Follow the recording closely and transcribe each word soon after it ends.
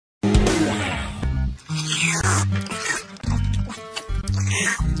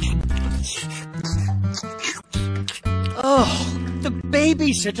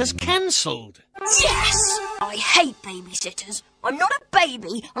babysitter's cancelled. Yes! I hate babysitters. I'm not a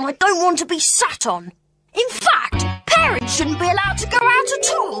baby and I don't want to be sat on. In fact, parents shouldn't be allowed to go out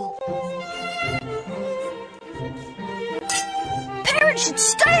at all. Parents should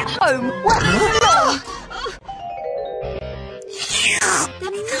stay at home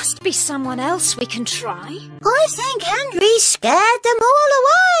There must be someone else we can try. I think Henry scared them all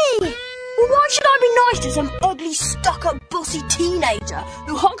away. Well, why should I be nice to some ugly, stuck-up, bossy teenager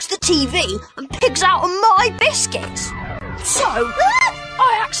who hogs the TV and pigs out on my biscuits? So,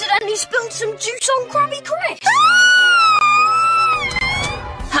 I accidentally spilled some juice on Krabby Chris.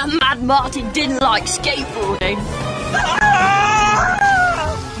 And Mad Martin didn't like skateboarding.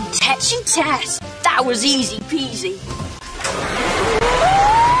 Tetchy Tess, that was easy peasy.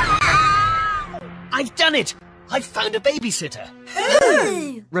 I've done it! I've found a babysitter.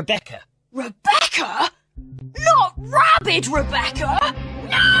 Who? Rebecca. Rebecca? Not Rabid Rebecca!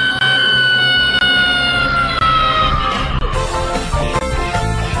 No!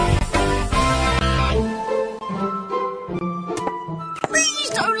 Please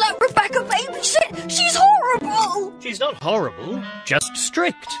don't let Rebecca babysit! She's horrible! She's not horrible, just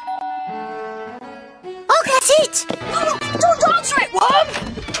strict. I'll get it. No, don't answer it, Worm!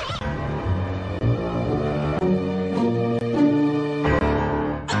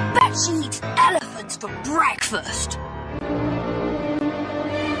 I bet she eats elephants for breakfast.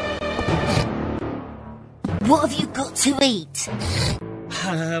 What have you got to eat?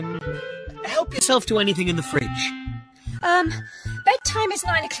 Help yourself to anything in the fridge. Bedtime is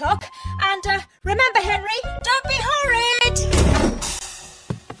 9 o'clock, and remember, Henry, don't be horrid!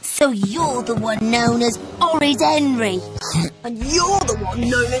 So you're the one known as Horrid Henry. And you're the one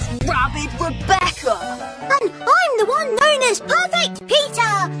known as Rabid Rebecca. And I'm the one known as Perfect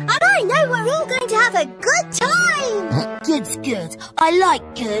Peter. And I know we're all going to have a good time. Good's good. I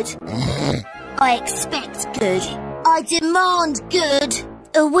like good. I expect good. I demand good.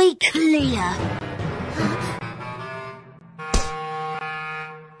 Are we clear?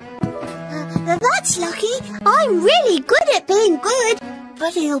 That's lucky. I'm really good at being good.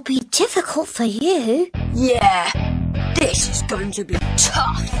 But it'll be difficult for you. Yeah, this is going to be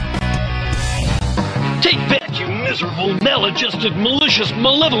tough. Take that, you miserable, maladjusted, malicious,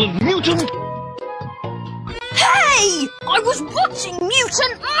 malevolent mutant! Hey! I was watching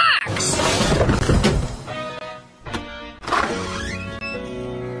Mutant Max!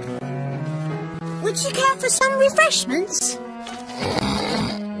 Would you care for some refreshments?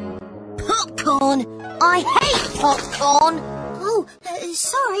 Popcorn! I hate popcorn! Oh,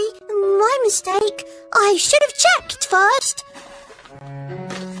 sorry, my mistake. I should have checked first.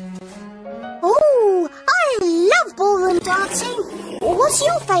 Oh, I love ballroom dancing. What's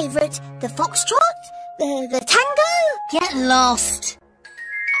your favourite? The foxtrot? The tango? Get lost.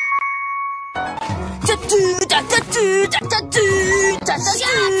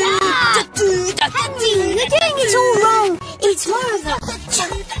 Henry, you're doing it all wrong. It's more of a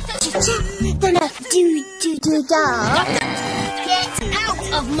cha-cha-cha than a do-do-do-da. Get out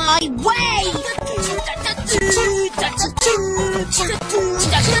of my way!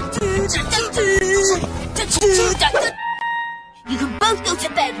 You can both go to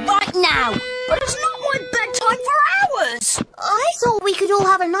bed right now. But it's not my bedtime for hours! I thought we could all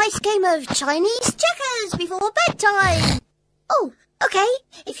have a nice game of Chinese checkers before bedtime. Oh, okay.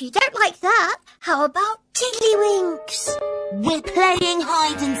 If you don't like that, how about Tiddlywinks? We're playing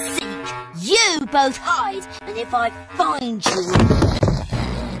hide and seek. You both hide, and if I find you,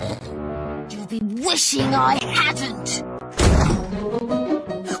 you'll be wishing I hadn't.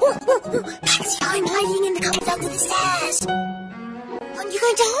 Patsy, I'm hiding in the cupboard under the stairs. Aren't you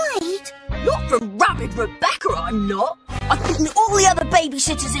going to hide? Not from Rabid Rebecca, I'm not. I've beaten all the other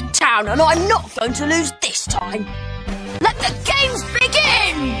babysitters in town, and I'm not going to lose this time. Let the games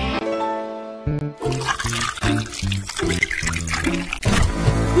begin!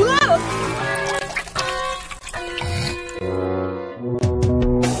 Whoa!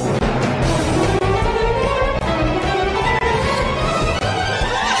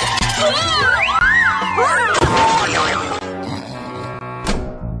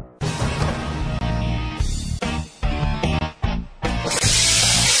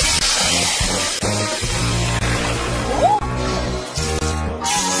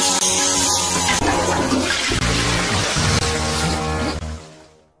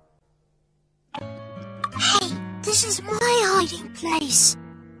 This is my hiding place.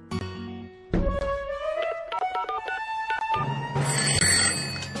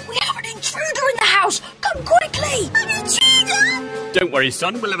 We have an intruder in the house! Come quickly! An intruder! Don't worry,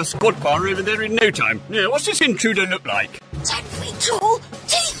 son, we'll have a squad car over there in no time. Yeah, what's this intruder look like? 10 feet tall,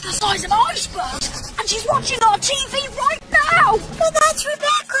 size of icebergs, and she's watching our TV right now. But that's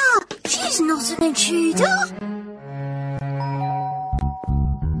Rebecca. She's not an intruder.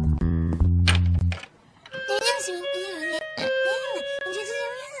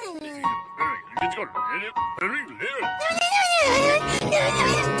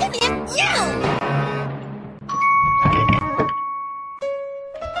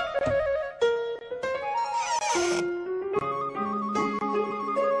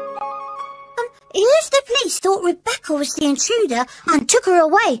 If the police thought Rebecca was the intruder and took her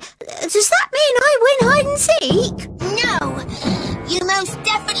away, does that mean I win hide and seek? No, you most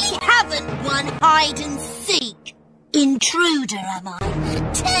definitely haven't won hide and seek. Intruder, am I?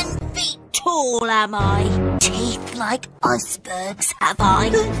 10 feet tall, am I? Teeth like icebergs, have I?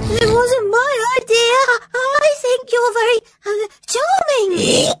 It wasn't my idea. I think you're very charming.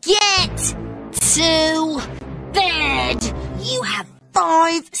 Get to bed. You have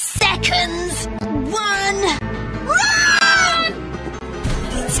 5 seconds. 1, run!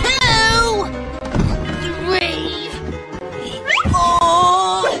 2, 3,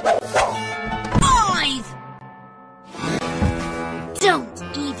 4, 5. Don't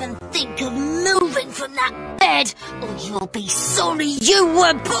even think of moving from that bed, or you'll be sorry you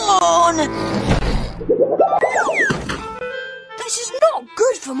were born. This is not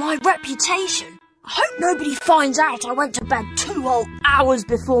good for my reputation. I hope nobody finds out I went to bed 2 whole hours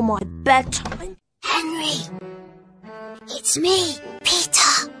before my bedtime. Henry, it's me,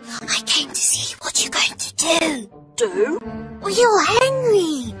 Peter. I came to see what you're going to do. Do? Well, you're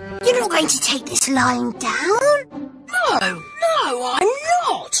Henry. You're not going to take this lying down. No, I'm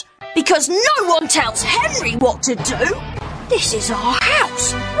not. Because no one tells Henry what to do. This is our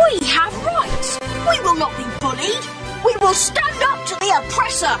house. We have rights. We will not be bullied. We will stand up to the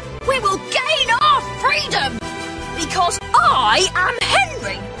oppressor. We will gain our freedom. Because I am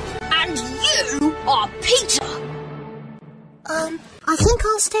Henry. And you are Peter. I think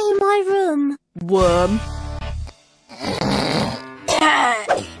I'll stay in my room. Worm.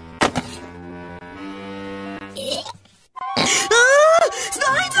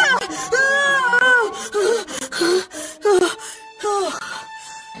 Spider!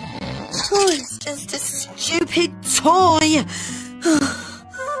 Oh, it's just a stupid toy.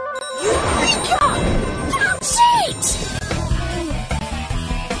 Eureka! That's it!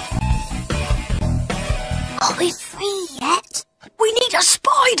 Are we free yet? We need a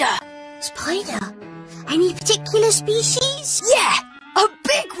spider. Spider? Any particular species? Yeah, a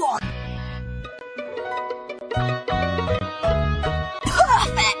big one.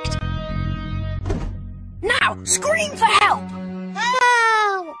 Perfect. Now, scream for help.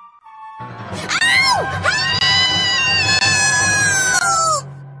 Ow! Ow! Ow!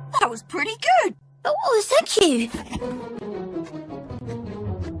 That was pretty good. Oh, thank you.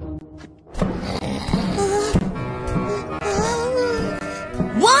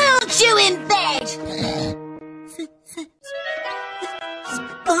 Why aren't you in bed?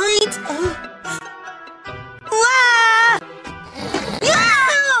 Spider. Wah!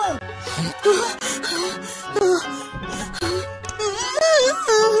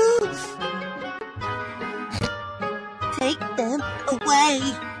 Take them away.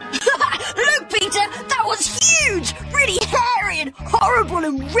 Look, Peter, that was huge. Really hairy and horrible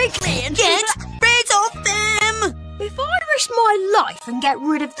and wriggly and... Get rid of them! If I risk my life and get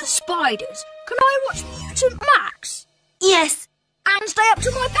rid of the spiders, can I watch Mutant Max? Yes, And stay up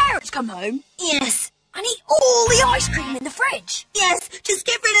till my parents come home? yes, And eat all the ice cream in the fridge? yes, just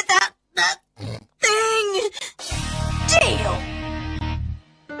get rid of that thing. Deal!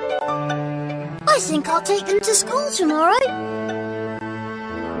 I think I'll take them to school tomorrow.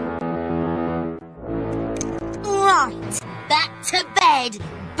 Right, back to bed,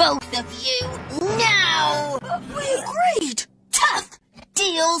 both of you, now! We agreed! Tough!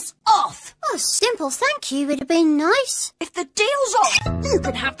 Deal's off! A simple thank you would have been nice. If the deal's off, you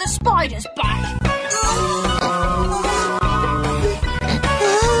can have the spiders back.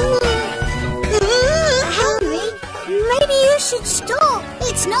 Henry, maybe you should stop.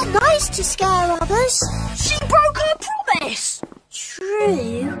 It's not nice to scare others. She broke her promise!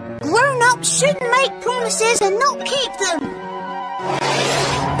 True. Grown-ups shouldn't make promises and not keep them.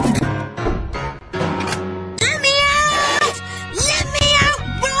 Let me out! Let me out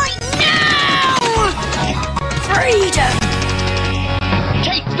right now! Freedom!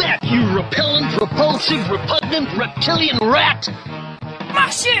 Take that, you repellent, repulsive, repugnant, reptilian rat!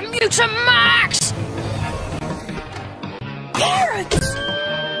 Mash it, Mutant Max! Parents!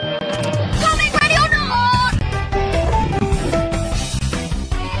 Coming ready or not!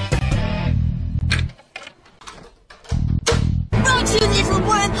 Right, you little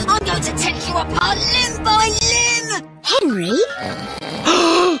worm, I'm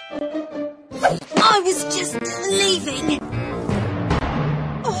I was just leaving.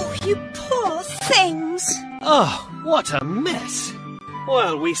 Oh, you poor things. Oh, what a mess.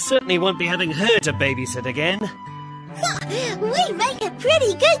 Well, we certainly won't be having her to babysit again. We make a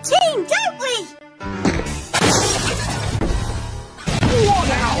pretty good team, don't we?